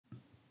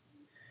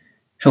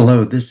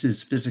Hello, this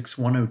is Physics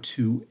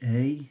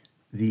 102A,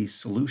 the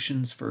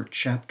solutions for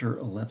Chapter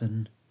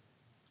 11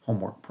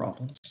 homework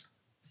problems.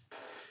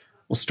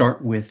 We'll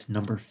start with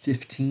number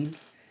 15.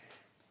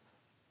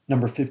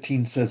 Number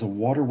 15 says a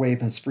water wave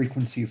has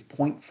frequency of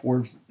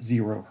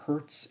 0.40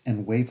 hertz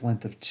and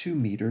wavelength of 2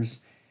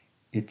 meters.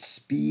 Its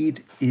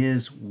speed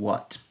is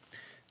what?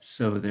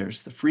 So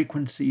there's the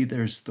frequency,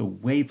 there's the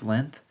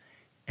wavelength,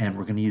 and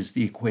we're going to use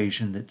the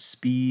equation that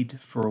speed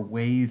for a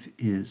wave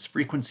is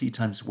frequency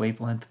times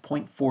wavelength,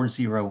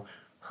 0.40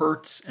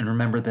 hertz. And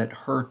remember that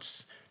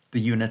hertz, the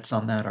units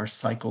on that are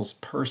cycles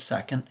per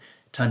second,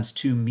 times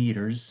 2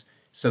 meters.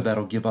 So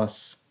that'll give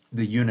us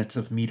the units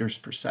of meters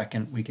per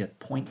second. We get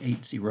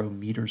 0.80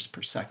 meters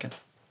per second.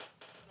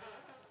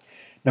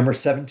 Number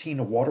 17,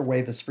 a water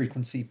wave has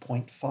frequency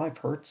 0.5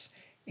 hertz,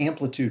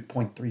 amplitude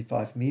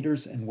 0.35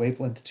 meters, and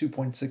wavelength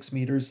 2.6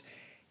 meters.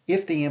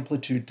 If the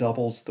amplitude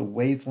doubles, the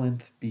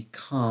wavelength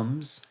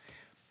becomes,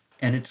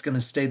 and it's going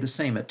to stay the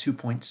same at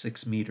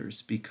 2.6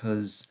 meters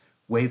because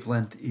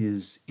wavelength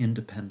is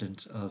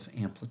independent of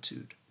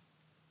amplitude.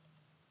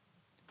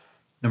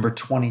 Number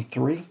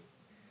 23,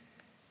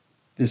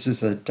 this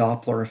is a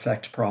Doppler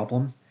effect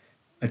problem.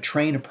 A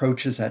train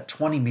approaches at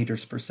 20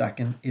 meters per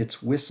second,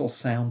 its whistle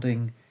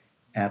sounding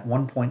at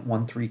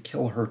 1.13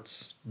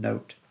 kilohertz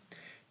note.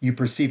 You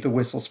perceive the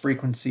whistle's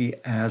frequency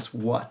as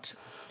what?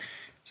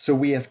 So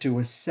we have to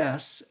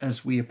assess,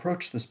 as we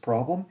approach this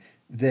problem,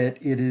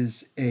 that it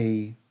is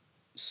a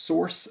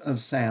source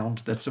of sound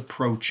that's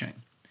approaching.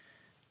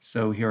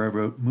 So here I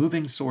wrote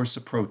moving source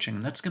approaching,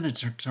 and that's going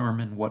to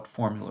determine what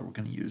formula we're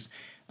going to use.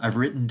 I've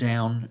written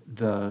down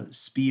the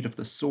speed of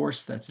the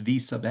source, that's v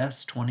sub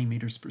s, 20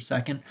 meters per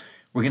second.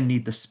 We're going to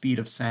need the speed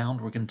of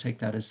sound. We're going to take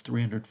that as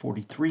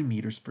 343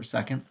 meters per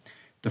second.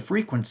 The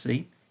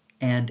frequency,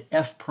 and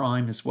f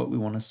prime is what we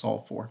want to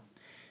solve for.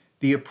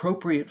 The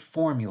appropriate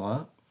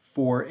formula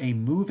for a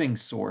moving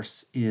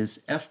source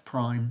is f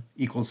prime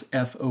equals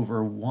f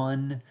over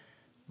 1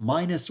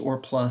 minus or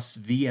plus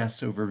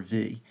vs over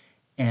v.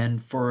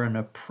 And for an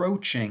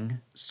approaching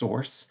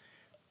source,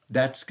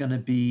 that's going to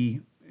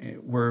be,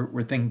 we're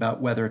thinking about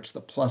whether it's the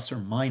plus or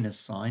minus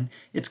sign.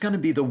 It's going to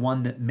be the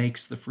one that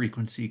makes the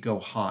frequency go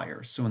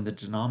higher. So in the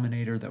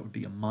denominator, that would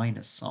be a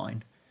minus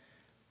sign.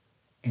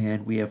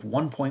 And we have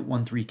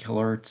 1.13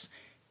 kilohertz.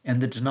 And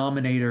the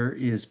denominator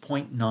is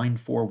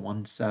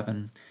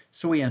 0.9417,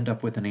 so we end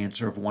up with an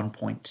answer of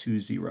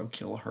 1.20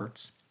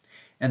 kilohertz.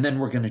 And then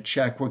we're going to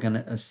check, we're going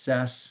to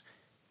assess,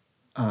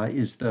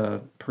 is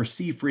the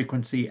perceived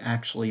frequency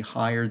actually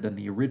higher than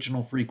the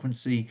original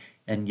frequency?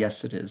 And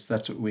yes, it is.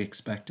 That's what we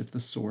expect if the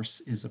source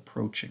is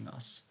approaching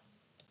us.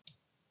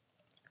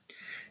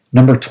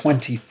 Number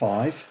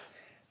 25,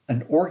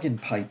 an organ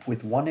pipe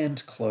with one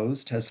end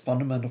closed has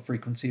fundamental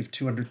frequency of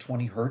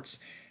 220 hertz.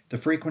 The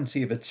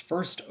frequency of its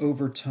first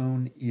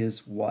overtone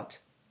is what?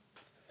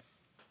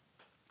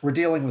 We're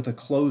dealing with a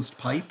closed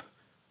pipe,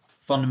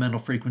 fundamental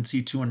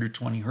frequency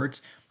 220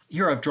 hertz.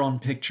 Here I've drawn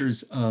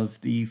pictures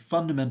of the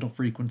fundamental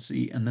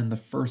frequency and then the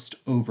first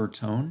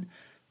overtone.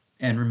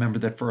 And remember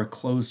that for a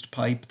closed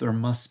pipe, there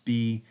must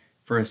be,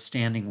 for a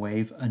standing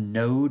wave, a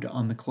node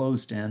on the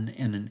closed end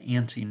and an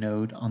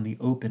antinode on the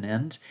open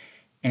end.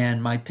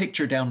 And my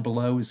picture down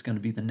below is going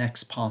to be the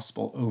next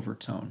possible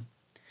overtone.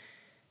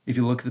 If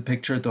you look at the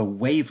picture, the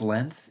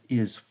wavelength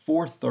is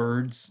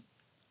 4/3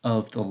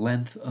 of the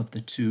length of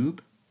the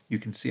tube. You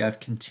can see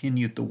I've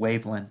continued the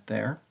wavelength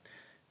there.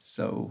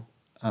 So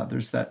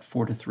there's that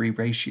 4:3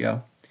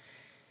 ratio.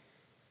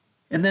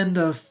 And then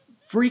the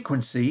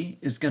frequency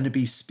is going to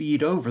be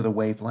speed over the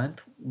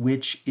wavelength,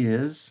 which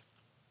is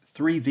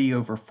 3v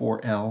over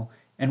 4L.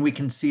 And we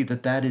can see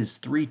that that is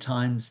 3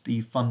 times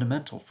the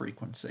fundamental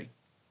frequency.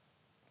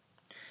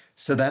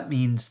 So that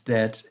means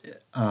that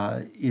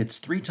it's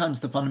 3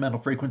 times the fundamental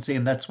frequency,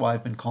 and that's why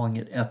I've been calling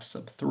it f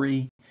sub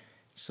 3.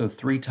 So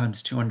 3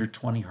 times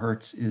 220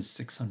 hertz is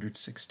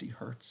 660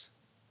 hertz.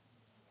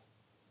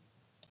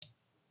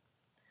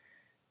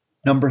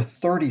 Number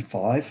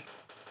 35,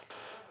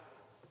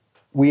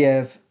 we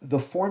have the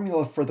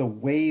formula for the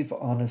wave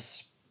on a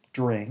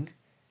string,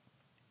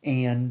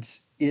 and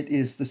it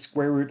is the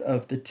square root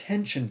of the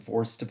tension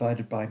force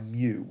divided by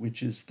mu,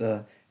 which is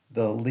the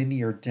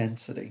linear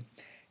density.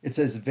 It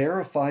says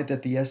verify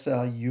that the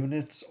SI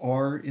units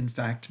are in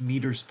fact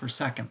meters per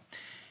second.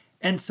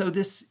 And so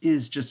this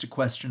is just a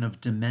question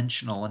of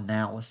dimensional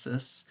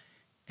analysis.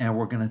 And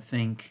we're going to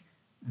think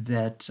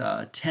that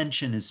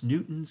tension is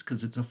newtons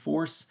because it's a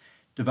force,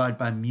 divided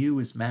by mu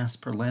is mass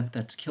per length,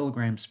 that's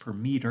kilograms per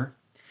meter.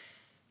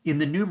 In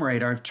the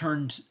numerator, I've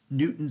turned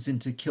newtons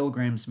into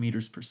kilograms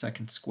meters per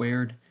second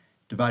squared,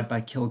 divided by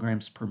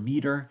kilograms per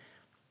meter.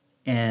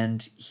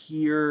 And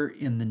here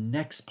in the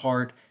next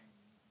part,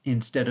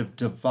 instead of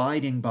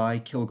dividing by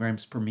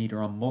kilograms per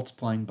meter, I'm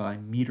multiplying by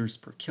meters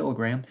per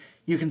kilogram.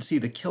 You can see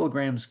the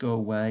kilograms go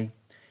away,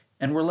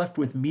 and we're left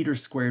with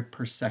meters squared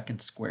per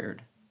second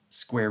squared,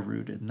 square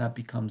rooted, and that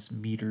becomes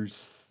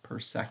meters per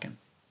second.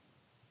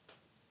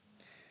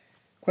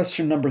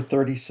 Question number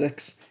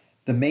 36.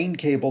 The main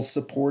cable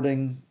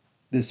supporting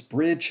This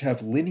bridge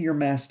have linear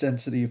mass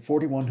density of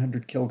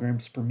 4,100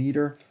 kilograms per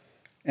meter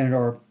and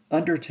are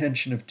under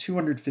tension of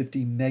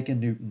 250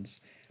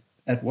 meganewtons.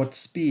 At what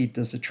speed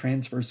does a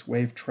transverse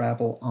wave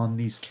travel on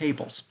these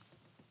cables?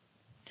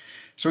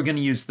 So we're going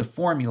to use the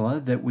formula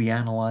that we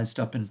analyzed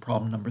up in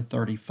problem number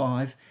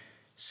 35.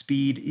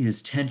 Speed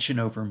is tension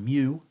over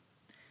mu,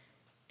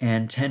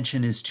 and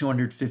tension is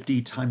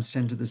 250 times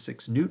 10 to the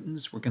 6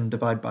 newtons. We're going to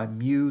divide by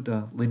mu,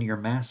 the linear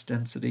mass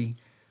density,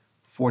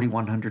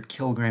 4,100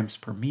 kilograms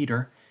per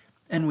meter,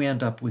 and we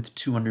end up with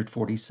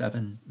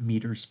 247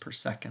 meters per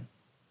second.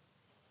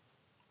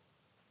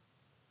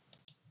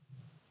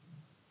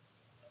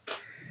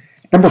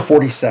 Number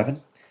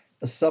 47,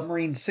 a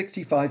submarine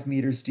 65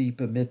 meters deep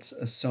emits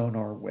a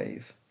sonar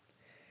wave.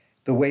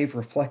 The wave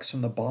reflects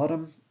from the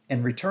bottom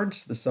and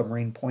returns to the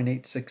submarine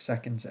 0.86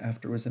 seconds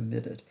after it was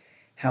emitted.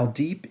 How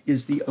deep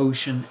is the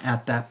ocean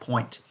at that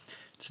point?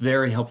 It's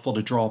very helpful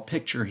to draw a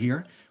picture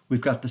here. We've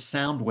got the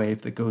sound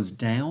wave that goes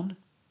down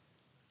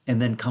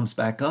and then comes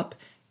back up,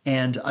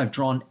 and I've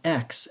drawn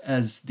X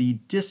as the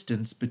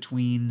distance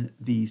between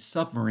the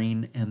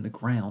submarine and the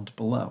ground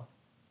below.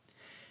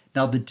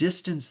 Now the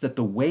distance that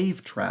the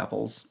wave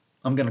travels,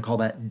 I'm going to call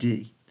that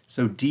d.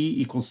 So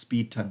d equals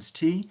speed times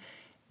t.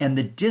 And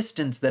the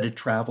distance that it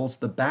travels,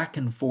 the back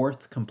and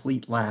forth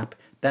complete lap,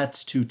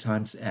 that's 2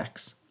 times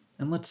x.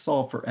 And let's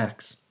solve for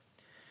x.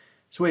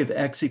 So we have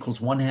x equals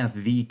 1/2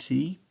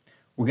 vt.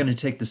 We're going to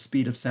take the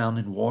speed of sound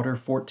in water,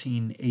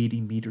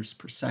 1480 meters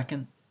per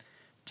second,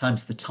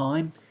 times the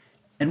time.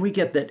 And we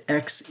get that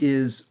x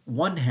is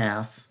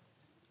 1/2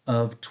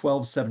 of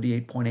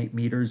 1278.8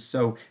 meters,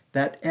 so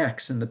that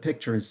x in the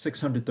picture is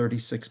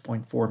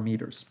 636.4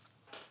 meters.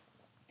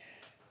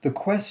 The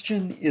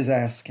question is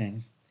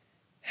asking,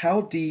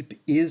 how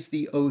deep is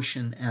the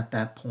ocean at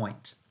that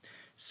point?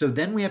 So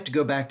then we have to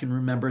go back and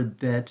remember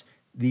that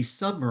the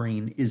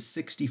submarine is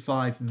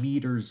 65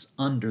 meters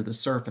under the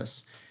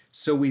surface.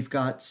 So we've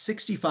got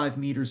 65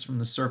 meters from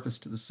the surface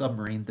to the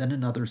submarine, then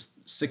another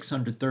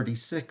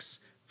 636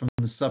 from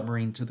the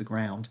submarine to the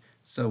ground.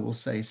 So we'll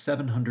say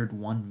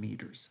 701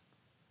 meters.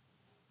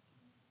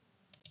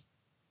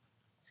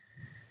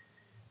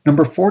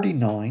 Number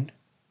 49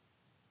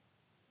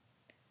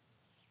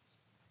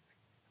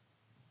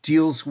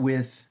 deals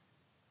with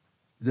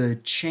the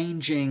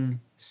changing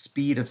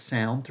speed of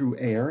sound through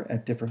air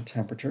at different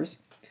temperatures.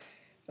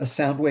 A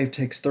sound wave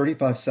takes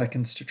 35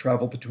 seconds to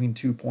travel between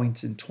 2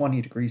 points in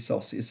 20 degrees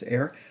Celsius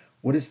air.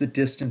 What is the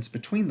distance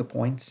between the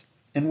points,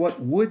 and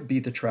what would be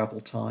the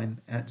travel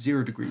time at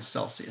 0 degrees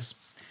Celsius?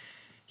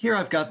 Here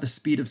I've got the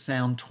speed of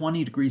sound,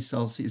 20 degrees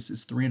Celsius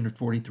is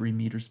 343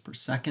 meters per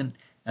second.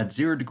 At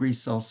 0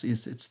 degrees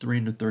Celsius, it's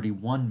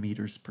 331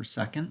 meters per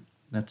second.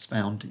 That's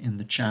found in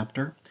the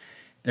chapter.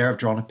 There I've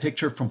drawn a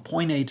picture from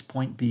point A to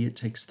point B. It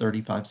takes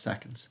 35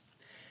 seconds.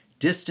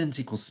 Distance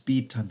equals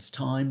speed times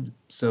time,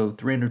 so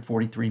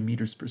 343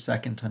 meters per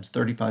second times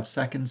 35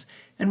 seconds,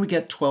 and we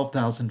get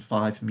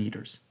 12,005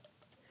 meters.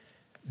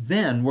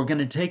 Then we're going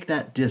to take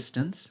that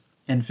distance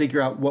and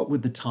figure out what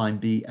would the time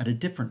be at a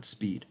different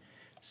speed.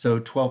 So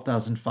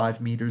 12,005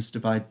 meters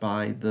divided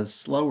by the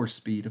slower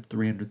speed of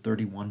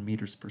 331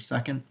 meters per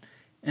second,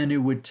 and it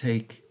would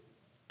take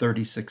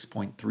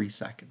 36.3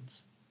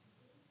 seconds.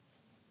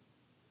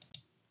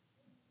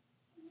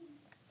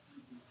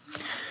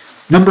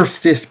 Number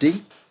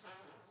 50,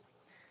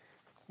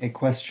 a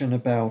question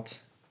about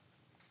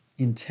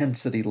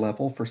intensity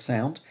level for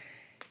sound.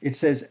 It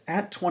says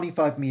at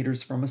 25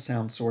 meters from a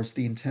sound source,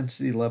 the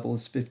intensity level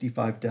is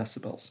 55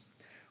 decibels.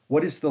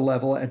 What is the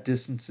level at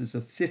distances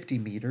of 50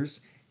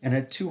 meters and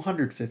at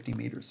 250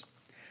 meters?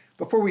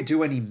 Before we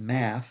do any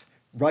math,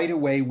 right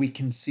away we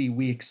can see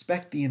we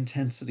expect the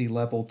intensity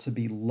level to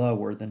be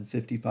lower than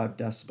 55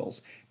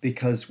 decibels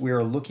because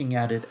we're looking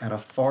at it at a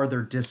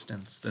farther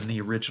distance than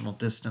the original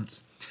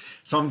distance.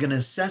 So I'm going to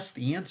assess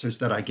the answers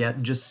that I get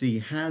and just see,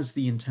 has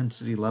the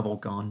intensity level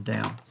gone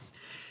down?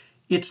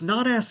 It's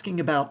not asking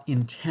about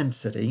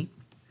intensity.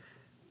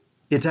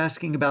 It's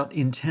asking about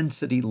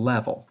intensity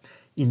level.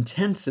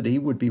 Intensity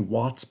would be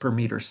watts per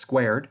meter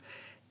squared.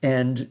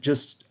 And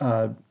just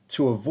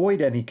to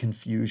avoid any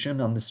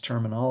confusion on this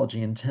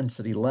terminology,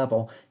 intensity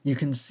level, you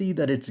can see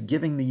that it's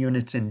giving the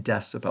units in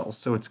decibels.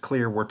 So it's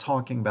clear we're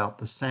talking about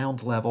the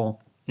sound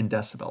level in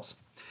decibels.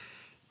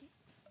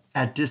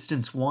 At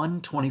distance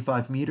 1,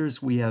 25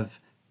 meters, we have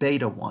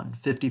beta 1,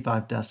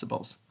 55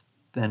 decibels.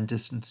 Then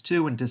distance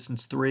 2 and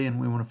distance 3,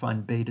 and we want to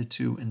find beta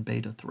 2 and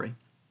beta 3.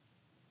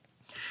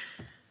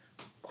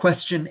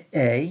 Question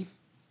A,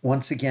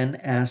 once again,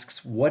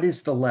 asks, what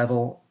is the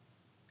level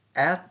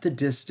at the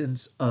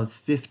distance of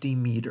 50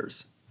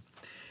 meters?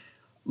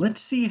 Let's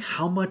see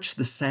how much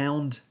the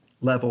sound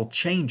level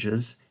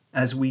changes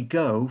as we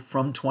go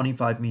from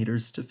 25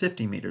 meters to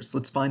 50 meters.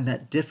 Let's find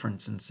that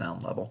difference in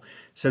sound level.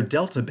 So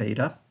delta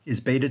beta is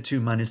beta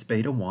 2 minus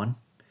beta 1,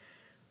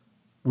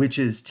 which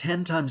is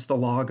 10 times the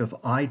log of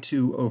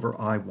I2 over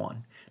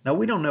I1. Now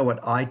we don't know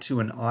what I2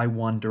 and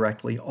I1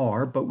 directly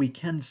are, but we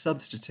can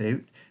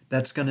substitute.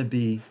 That's going to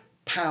be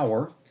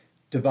power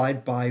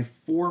divided by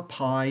 4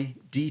 pi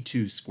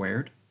d2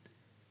 squared.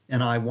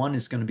 and I1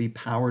 is going to be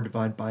power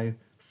divided by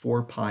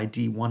 4 pi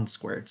d1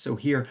 squared. So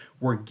here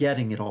we're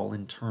getting it all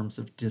in terms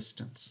of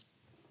distance.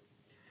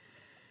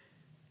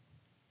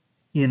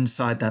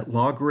 Inside that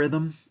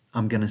logarithm,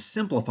 I'm going to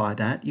simplify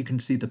that. You can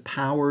see the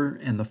power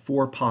and the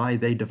 4 pi,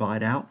 they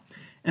divide out,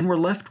 and we're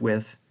left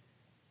with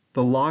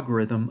the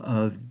logarithm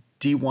of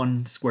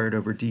d1 squared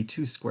over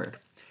d2 squared.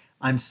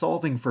 I'm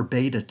solving for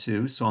beta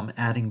 2, so I'm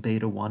adding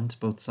beta 1 to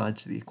both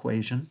sides of the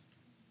equation.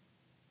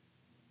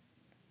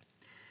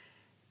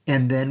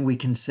 And then we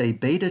can say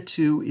beta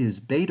 2 is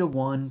beta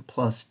 1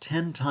 plus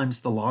 10 times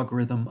the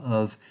logarithm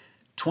of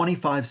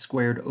 25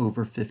 squared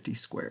over 50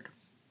 squared.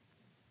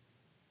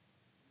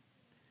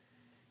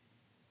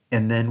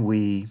 And then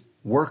we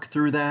work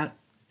through that.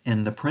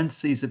 In the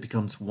parentheses, it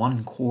becomes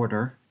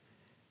 1/4.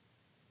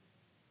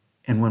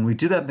 And when we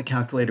do that in the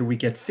calculator, we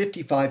get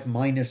 55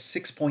 minus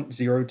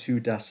 6.02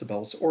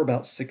 decibels, or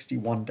about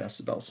 61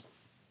 decibels.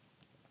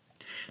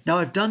 Now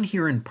I've done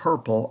here in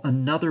purple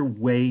another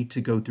way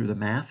to go through the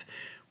math.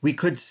 We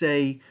could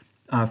say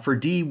for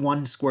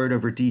d1 squared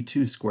over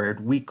d2 squared,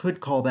 we could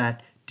call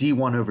that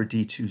d1 over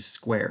d2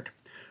 squared.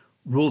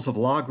 Rules of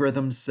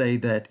logarithms say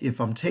that if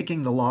I'm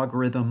taking the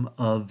logarithm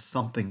of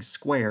something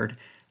squared,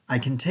 I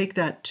can take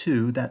that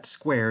 2, that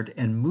squared,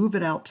 and move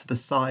it out to the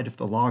side of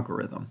the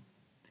logarithm.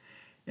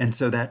 And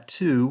so that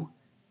 2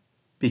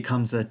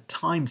 becomes a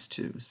times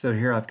 2. So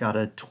here I've got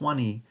a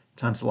 20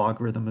 times the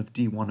logarithm of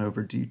d1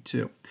 over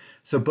d2.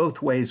 So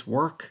both ways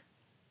work.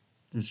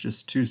 There's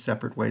just two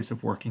separate ways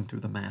of working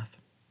through the math.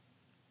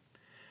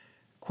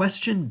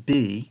 Question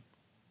B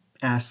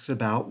asks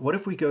about what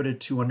if we go to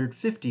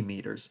 250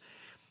 meters?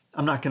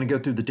 I'm not going to go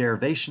through the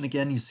derivation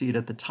again. You see it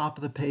at the top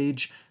of the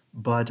page,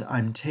 but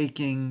I'm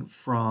taking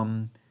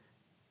from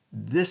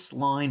this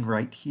line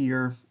right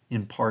here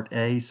in part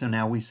A. So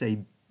now we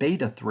say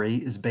beta 3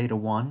 is beta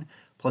 1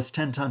 plus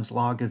 10 times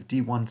log of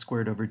d1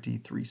 squared over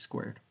d3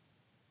 squared.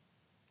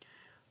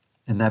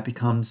 And that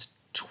becomes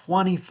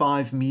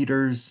 25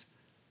 meters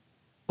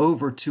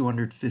over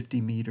 250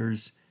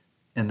 meters,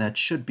 and that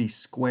should be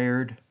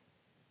squared.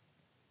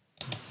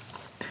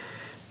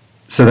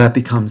 So that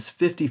becomes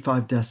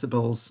 55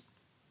 decibels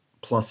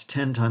plus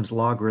 10 times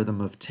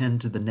logarithm of 10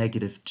 to the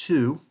negative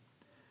 2,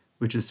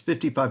 which is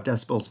 55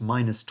 decibels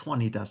minus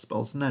 20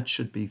 decibels, and that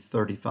should be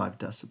 35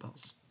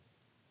 decibels.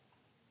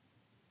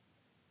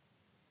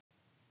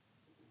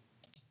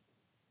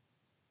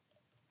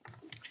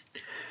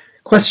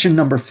 Question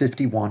number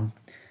 51.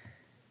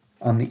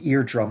 On the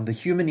eardrum, the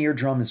human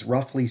eardrum is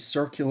roughly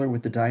circular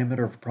with the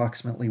diameter of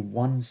approximately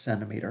 1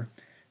 centimeter.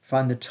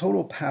 Find the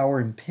total power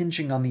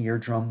impinging on the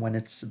eardrum when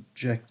it's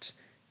subject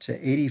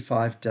to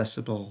 85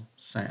 decibel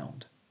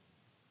sound.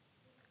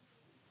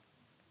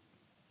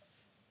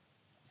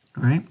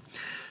 All right,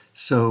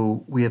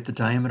 so we have the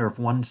diameter of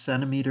 1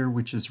 centimeter,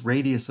 which is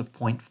radius of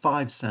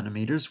 0.5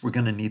 centimeters. We're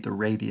going to need the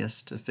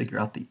radius to figure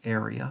out the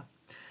area.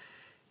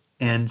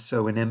 And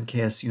so in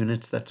MKS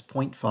units, that's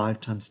 0.5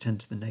 times 10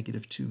 to the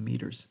negative 2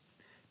 meters.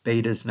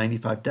 Beta is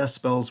 95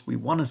 decibels. We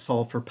want to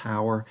solve for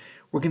power.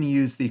 We're going to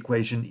use the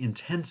equation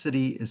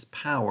intensity is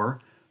power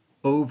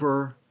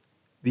over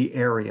the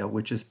area,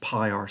 which is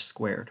pi r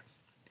squared.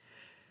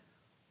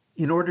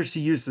 In order to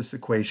use this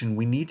equation,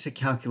 we need to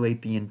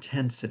calculate the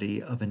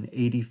intensity of an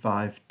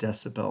 85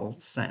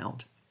 decibel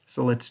sound.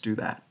 So let's do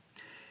that.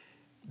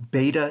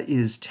 Beta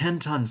is 10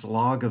 times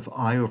log of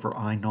I over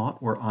I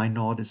naught, where I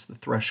naught is the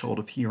threshold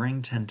of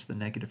hearing, 10 to the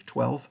negative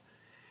 12.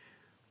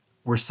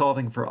 We're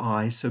solving for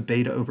I, so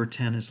beta over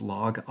 10 is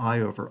log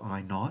I over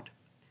I naught.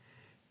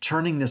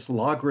 Turning this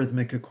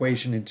logarithmic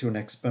equation into an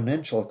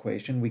exponential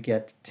equation, we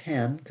get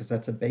 10, because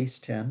that's a base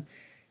 10,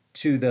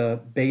 to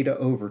the beta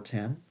over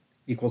 10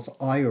 equals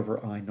I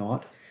over I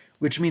naught,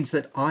 which means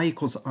that I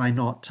equals I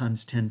naught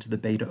times 10 to the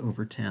beta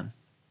over 10.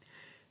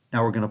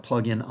 Now we're going to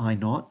plug in I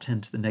naught,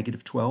 10 to the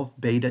negative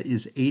 12. Beta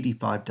is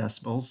 85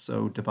 decibels,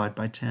 so divide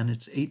by 10,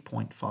 it's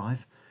 8.5.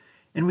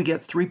 And we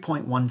get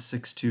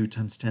 3.162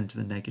 times 10 to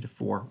the negative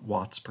 4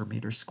 watts per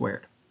meter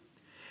squared.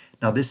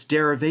 Now this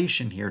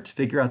derivation here to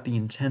figure out the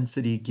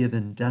intensity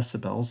given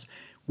decibels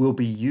will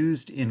be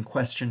used in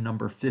question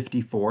number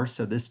 54.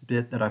 So this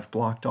bit that I've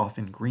blocked off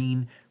in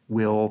green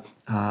will,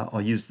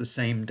 I'll use the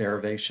same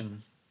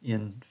derivation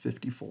in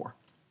 54.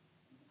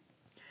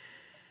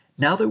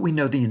 Now that we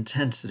know the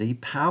intensity,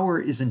 power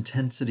is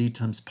intensity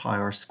times pi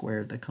r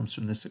squared. That comes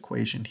from this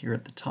equation here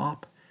at the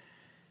top.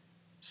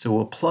 So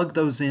we'll plug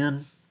those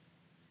in.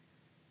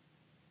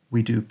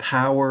 We do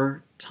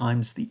power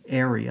times the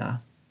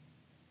area,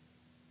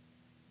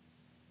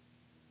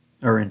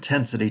 or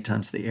intensity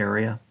times the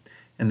area,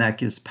 and that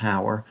gives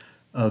power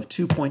of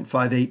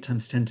 2.58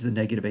 times 10 to the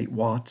negative 8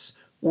 watts,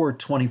 or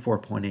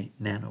 24.8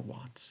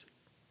 nanowatts.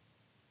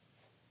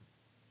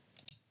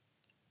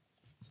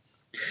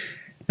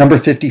 Number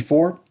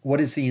 54, what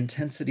is the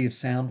intensity of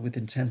sound with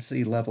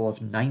intensity level of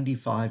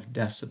 95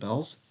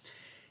 decibels?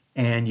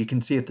 And you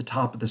can see at the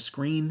top of the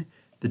screen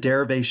the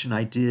derivation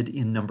I did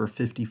in number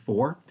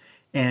 54.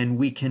 And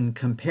we can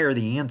compare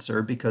the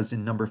answer because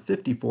in number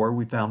 54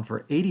 we found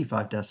for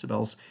 85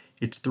 decibels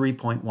It's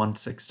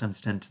 3.16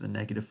 times 10 to the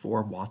negative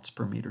 4 watts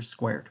per meter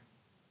squared.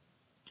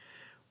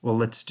 Well,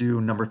 let's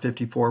do number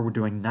 54. We're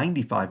doing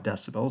 95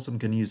 decibels. I'm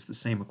going to use the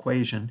same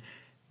equation,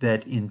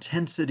 that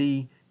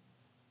intensity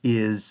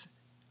is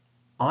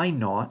I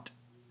naught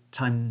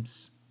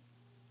times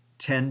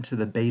 10 to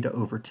the beta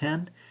over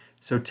 10.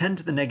 So 10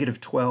 to the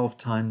negative 12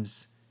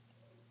 times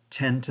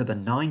 10 to the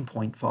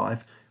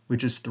 9.5,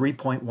 which is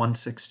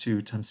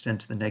 3.162 times 10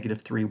 to the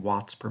negative 3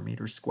 watts per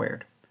meter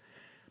squared.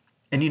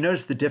 And you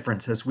notice the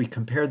difference as we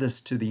compare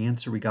this to the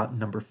answer we got in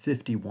number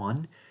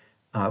 51.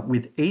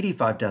 With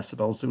 85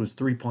 decibels, it was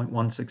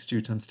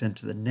 3.162 times 10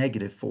 to the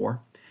negative 4.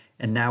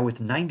 And now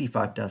with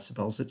 95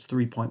 decibels, it's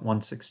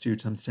 3.162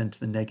 times 10 to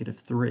the negative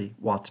 3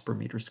 watts per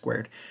meter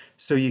squared.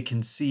 So you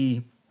can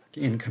see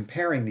in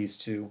comparing these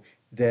two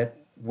that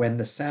when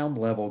the sound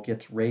level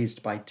gets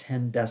raised by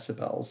 10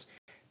 decibels,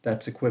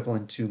 that's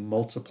equivalent to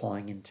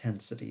multiplying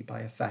intensity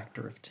by a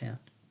factor of 10.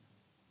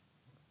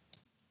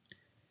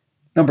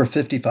 Number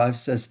 55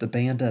 says the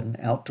band at an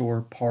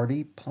outdoor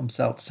party pumps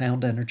out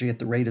sound energy at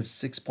the rate of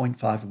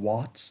 6.5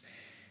 watts.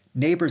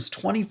 Neighbors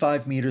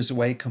 25 meters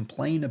away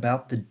complain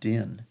about the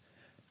din.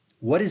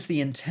 What is the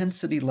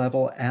intensity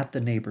level at the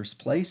neighbor's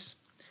place?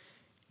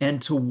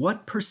 And to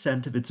what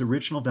percent of its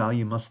original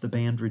value must the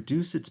band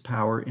reduce its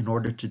power in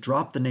order to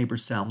drop the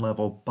neighbor's sound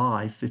level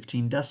by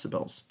 15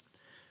 decibels?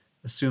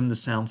 Assume the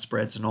sound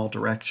spreads in all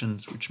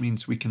directions, which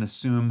means we can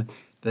assume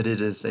that it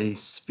is a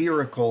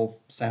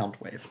spherical sound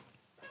wave.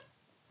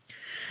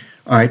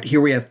 All right, here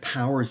we have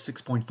power is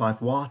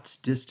 6.5 watts,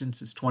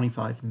 distance is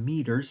 25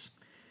 meters.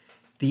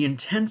 The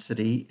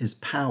intensity is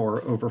power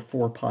over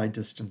 4 pi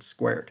distance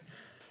squared.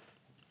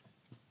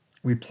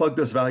 We plug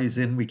those values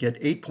in, we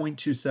get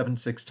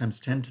 8.276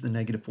 times 10 to the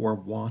negative 4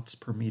 watts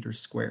per meter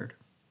squared.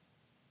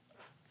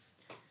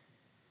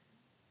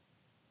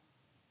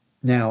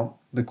 Now,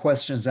 the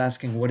question is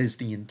asking what is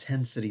the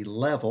intensity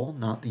level,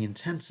 not the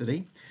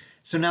intensity.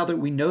 So now that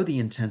we know the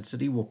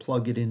intensity, we'll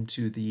plug it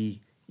into the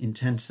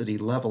intensity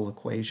level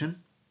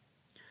equation,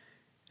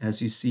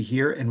 as you see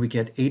here, and we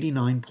get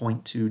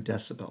 89.2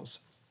 decibels.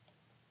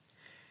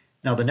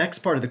 Now the next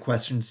part of the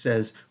question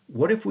says,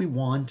 what if we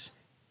want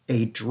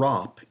a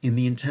drop in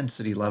the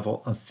intensity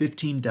level of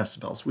 15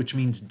 decibels, which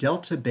means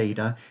delta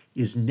beta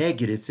is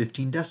negative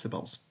 15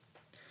 decibels.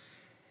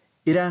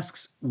 It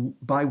asks,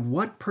 by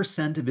what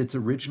percent of its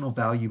original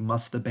value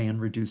must the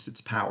band reduce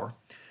its power?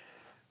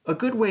 A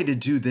good way to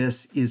do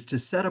this is to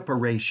set up a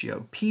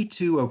ratio,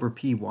 P2 over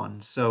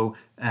P1. So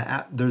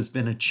there's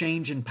been a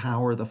change in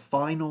power, the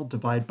final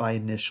divided by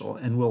initial,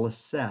 and we'll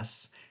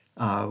assess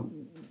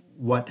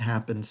what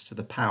happens to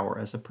the power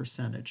as a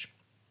percentage.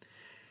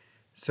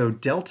 So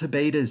delta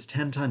beta is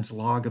 10 times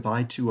log of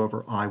I2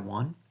 over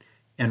I1.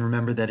 And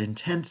remember that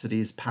intensity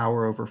is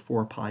power over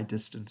 4 pi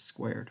distance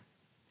squared.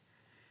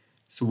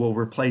 So we'll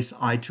replace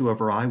I2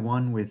 over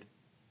I1 with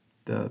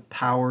the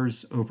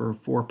powers over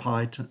 4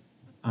 pi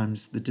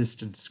times the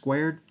distance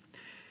squared.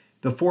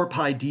 The 4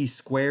 pi d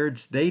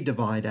squareds, they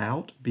divide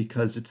out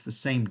because it's the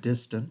same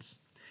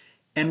distance.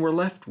 And we're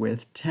left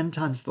with 10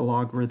 times the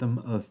logarithm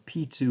of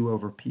P2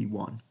 over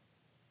P1.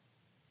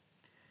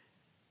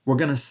 We're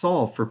going to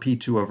solve for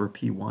P2 over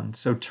P1.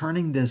 So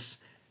turning this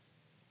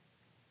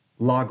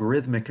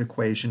logarithmic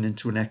equation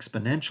into an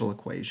exponential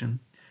equation,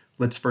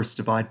 let's first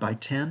divide by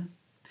 10.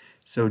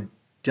 So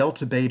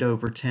delta beta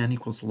over 10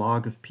 equals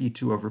log of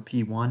P2 over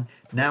P1.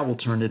 Now we'll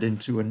turn it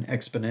into an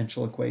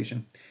exponential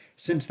equation.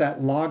 Since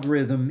that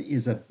logarithm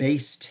is a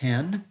base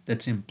 10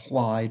 that's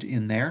implied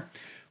in there,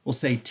 we'll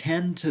say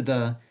 10 to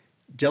the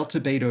delta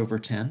beta over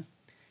 10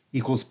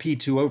 equals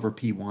P2 over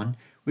P1,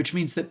 which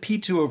means that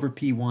P2 over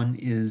P1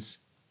 is,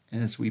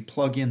 as we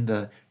plug in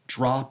the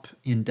drop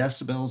in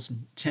decibels,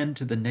 10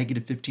 to the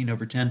negative 15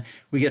 over 10,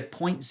 we get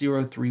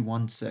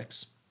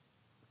 0.0316.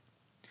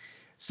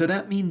 So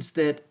that means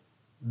that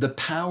the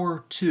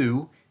power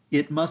 2,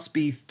 it must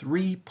be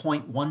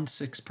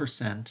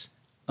 3.16%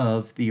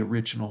 of the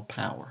original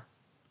power.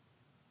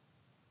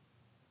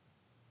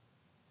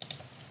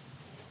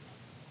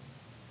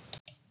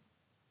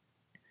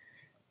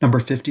 Number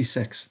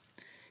 56.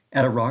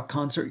 At a rock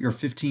concert, you're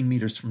 15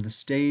 meters from the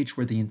stage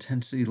where the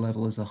intensity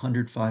level is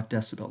 105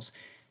 decibels.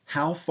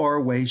 How far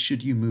away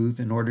should you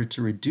move in order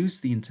to reduce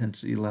the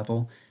intensity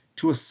level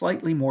to a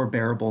slightly more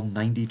bearable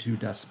 92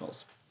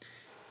 decibels?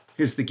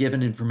 Here's the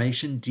given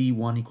information.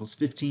 D1 equals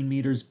 15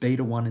 meters,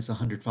 beta 1 is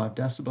 105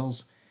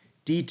 decibels.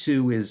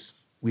 D2 is,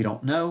 we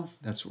don't know,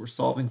 that's what we're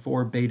solving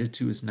for. Beta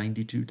 2 is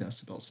 92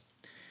 decibels.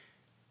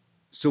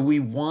 So we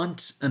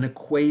want an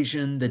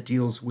equation that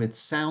deals with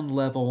sound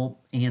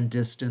level and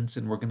distance,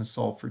 and we're going to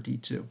solve for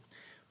D2.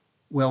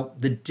 Well,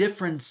 the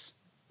difference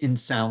in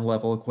sound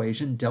level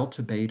equation,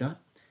 delta beta,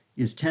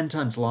 is 10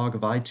 times log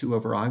of I2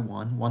 over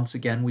I1. Once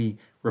again, we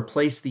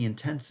replace the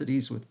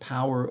intensities with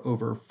power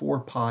over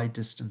 4 pi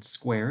distance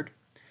squared.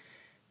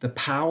 The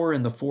power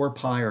and the 4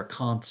 pi are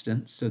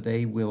constant, so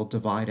they will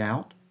divide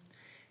out.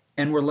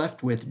 And we're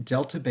left with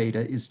delta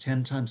beta is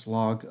 10 times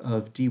log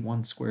of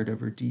D1 squared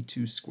over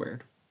D2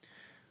 squared,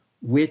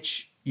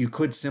 which you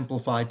could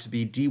simplify to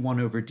be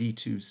D1 over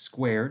D2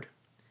 squared.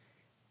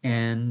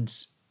 and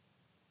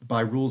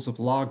by rules of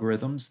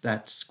logarithms,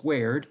 that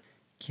squared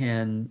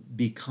can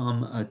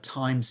become a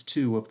times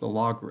 2 of the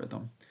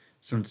logarithm.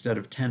 So instead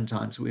of 10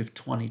 times, we have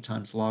 20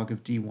 times log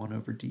of d1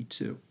 over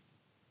d2.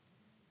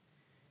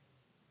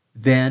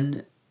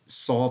 Then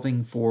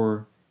solving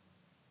for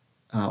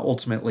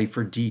ultimately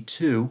for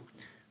d2,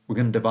 we're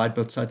going to divide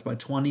both sides by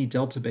 20.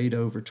 Delta beta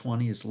over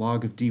 20 is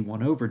log of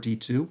d1 over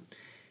d2.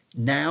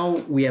 Now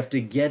we have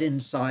to get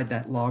inside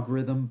that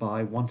logarithm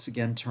by once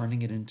again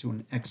turning it into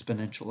an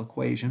exponential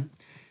equation.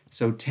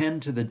 So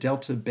 10 to the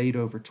delta beta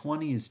over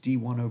 20 is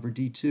d1 over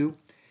d2,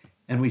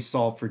 and we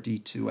solve for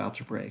d2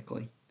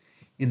 algebraically.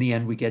 In the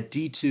end, we get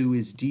d2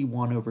 is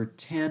d1 over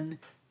 10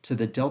 to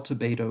the delta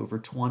beta over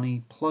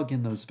 20, plug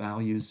in those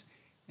values,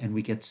 and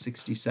we get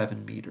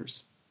 67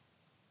 meters.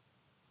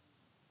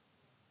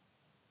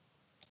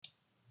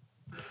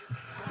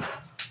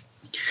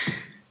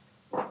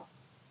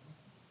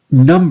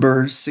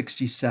 Number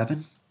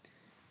 67,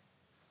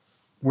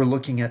 we're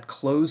looking at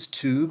closed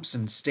tubes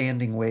and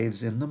standing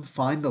waves in them.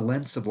 Find the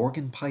lengths of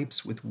organ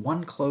pipes with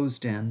one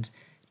closed end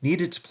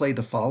needed to play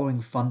the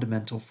following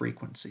fundamental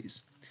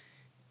frequencies.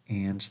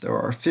 And there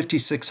are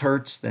 56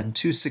 hertz, then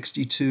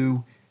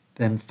 262,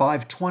 then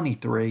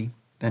 523,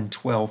 then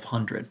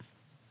 1200.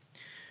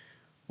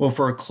 Well,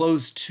 for a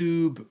closed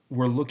tube,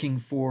 we're looking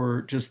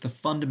for just the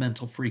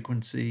fundamental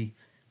frequency.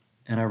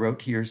 And I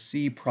wrote here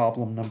C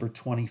problem number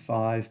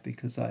 25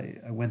 because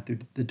I went through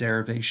the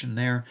derivation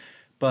there.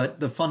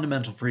 But the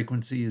fundamental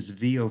frequency is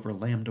V over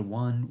lambda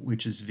 1,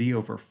 which is V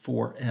over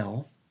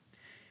 4L.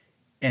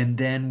 And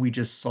then we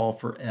just solve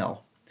for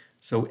L.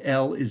 So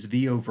L is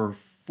V over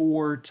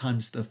 4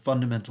 times the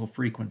fundamental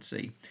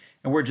frequency.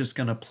 And we're just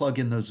going to plug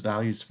in those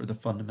values for the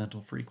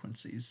fundamental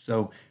frequencies.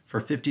 So for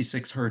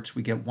 56 hertz,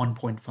 we get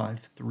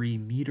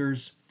 1.53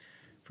 meters.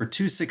 For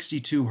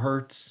 262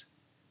 hertz,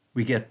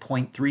 we get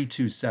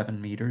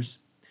 0.327 meters.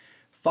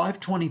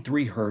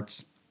 523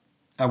 hertz,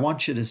 I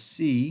want you to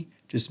see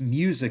just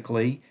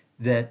musically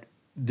that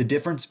the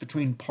difference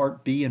between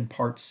part B and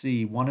part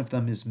C, one of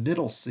them is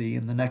middle C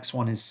and the next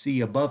one is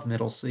C above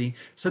middle C.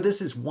 So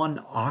this is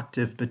one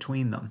octave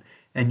between them.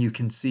 And you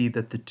can see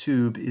that the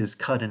tube is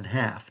cut in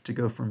half to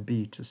go from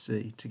B to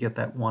C to get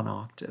that one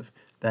octave,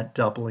 that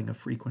doubling of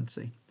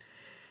frequency.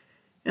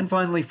 And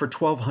finally, for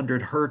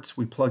 1200 hertz,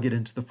 we plug it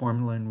into the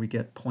formula and we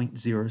get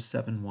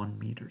 0.071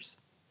 meters.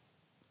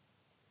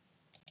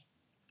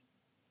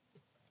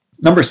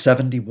 Number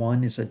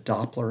 71 is a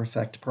Doppler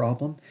effect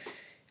problem.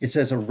 It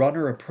says a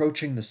runner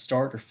approaching the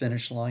start or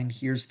finish line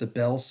hears the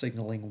bell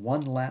signaling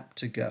 1 lap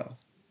to go.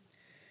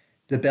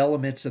 The bell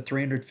emits a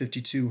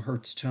 352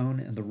 hertz tone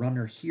and the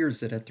runner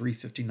hears it at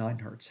 359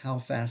 hertz. How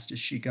fast is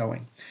she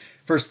going?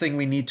 First thing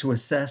we need to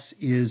assess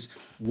is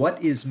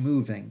what is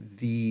moving,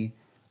 the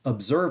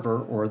observer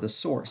or the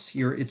source.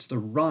 Here it's the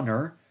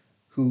runner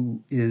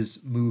who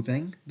is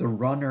moving. The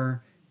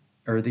runner,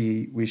 or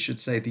we should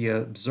say the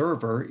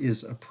observer,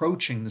 is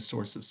approaching the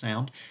source of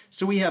sound.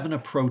 So we have an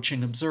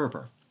approaching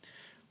observer.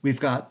 We've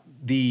got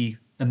the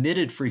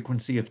emitted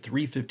frequency of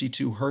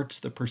 352 hertz,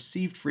 the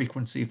perceived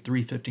frequency of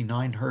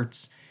 359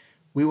 hertz.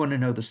 We want to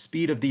know the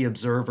speed of the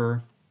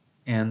observer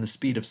and the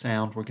speed of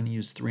sound. We're going to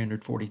use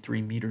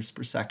 343 meters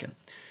per second.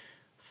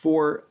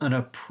 For an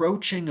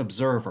approaching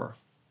observer,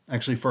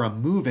 actually for a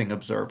moving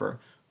observer,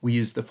 we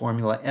use the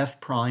formula F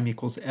prime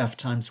equals F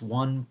times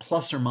 1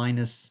 plus or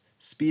minus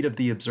speed of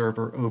the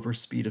observer over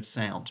speed of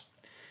sound.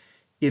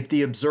 If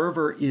the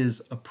observer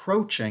is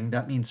approaching,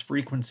 that means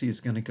frequency is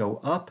going to go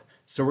up,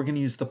 so we're going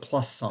to use the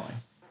plus sign.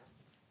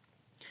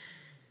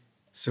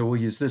 So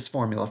we'll use this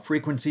formula,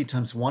 frequency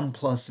times 1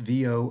 plus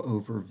VO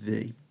over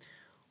V.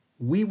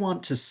 We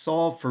want to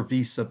solve for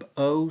V sub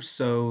O,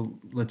 so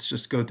let's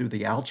just go through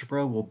the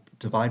algebra. We'll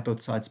divide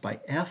both sides by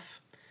F.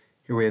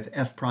 Here we have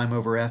F prime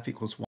over F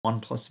equals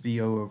 1 plus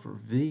VO over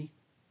V.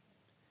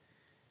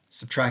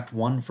 Subtract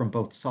 1 from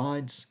both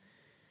sides.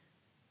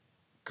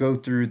 Go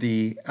through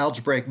the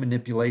algebraic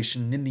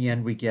manipulation, and in the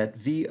end we get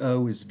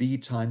VO is V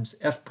times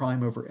F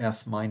prime over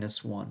F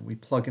minus 1. We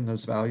plug in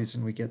those values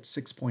and we get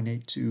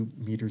 6.82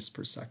 meters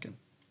per second.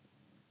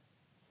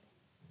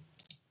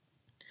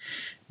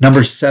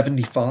 Number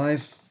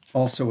 75,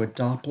 also a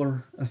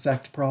Doppler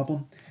effect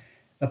problem.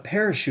 A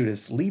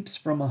parachutist leaps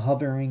from a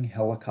hovering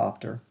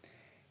helicopter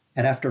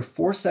and after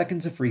 4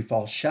 seconds of free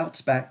fall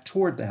shouts back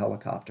toward the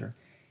helicopter.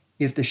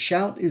 If the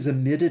shout is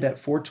emitted at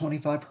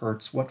 425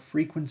 hertz, what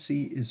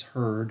frequency is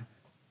heard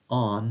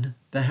on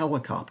the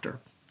helicopter?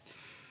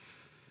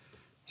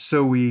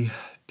 So we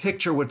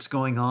picture what's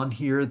going on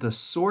here. The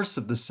source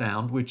of the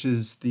sound, which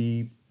is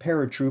the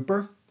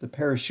paratrooper, the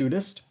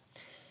parachutist,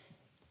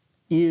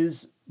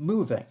 is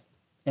moving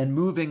and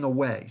moving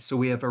away. So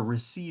we have a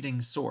receding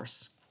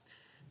source.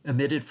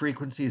 Emitted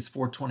frequency is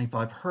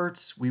 425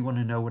 hertz. We want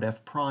to know what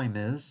F prime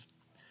is.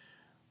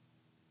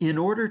 In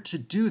order to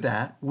do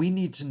that, we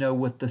need to know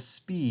what the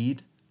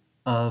speed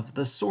of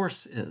the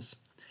source is.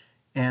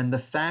 And the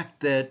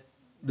fact that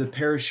the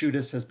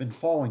parachutist has been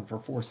falling for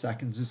 4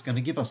 seconds is going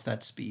to give us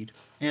that speed.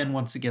 And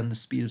once again, the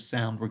speed of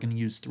sound, we're going to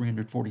use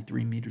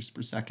 343 meters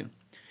per second.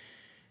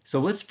 So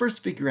let's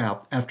first figure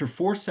out, after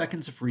 4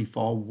 seconds of free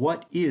fall,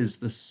 what is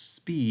the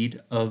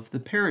speed of the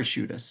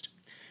parachutist?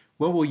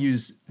 Well, we'll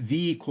use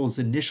v equals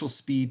initial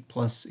speed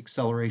plus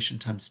acceleration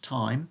times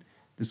time.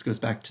 This goes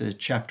back to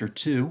chapter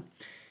 2.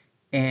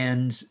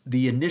 And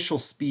the initial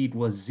speed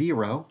was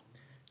 0.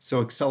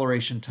 So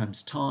acceleration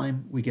times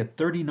time, we get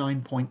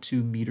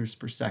 39.2 meters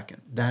per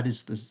second. That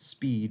is the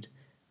speed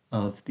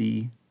of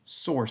the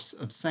source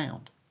of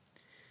sound.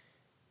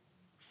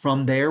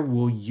 From there,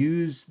 we'll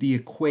use the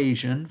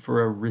equation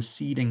for a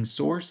receding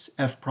source.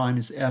 F prime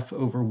is F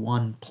over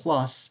 1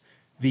 plus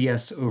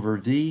Vs over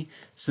V.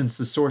 Since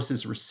the source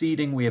is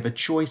receding, we have a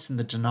choice in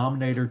the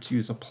denominator to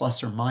use a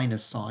plus or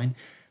minus sign.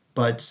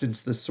 But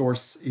since the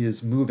source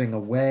is moving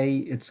away,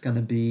 it's going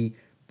to be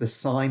the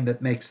sign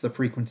that makes the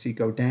frequency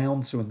go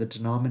down. So in the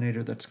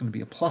denominator, that's going to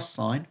be a plus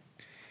sign.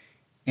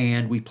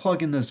 And we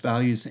plug in those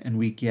values and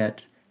we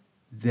get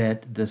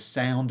that the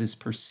sound is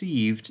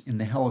perceived in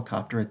the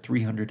helicopter at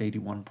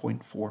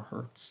 381.4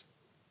 hertz.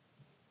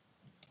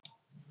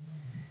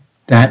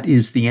 That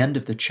is the end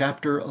of the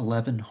Chapter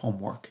 11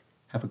 homework.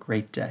 Have a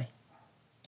great day.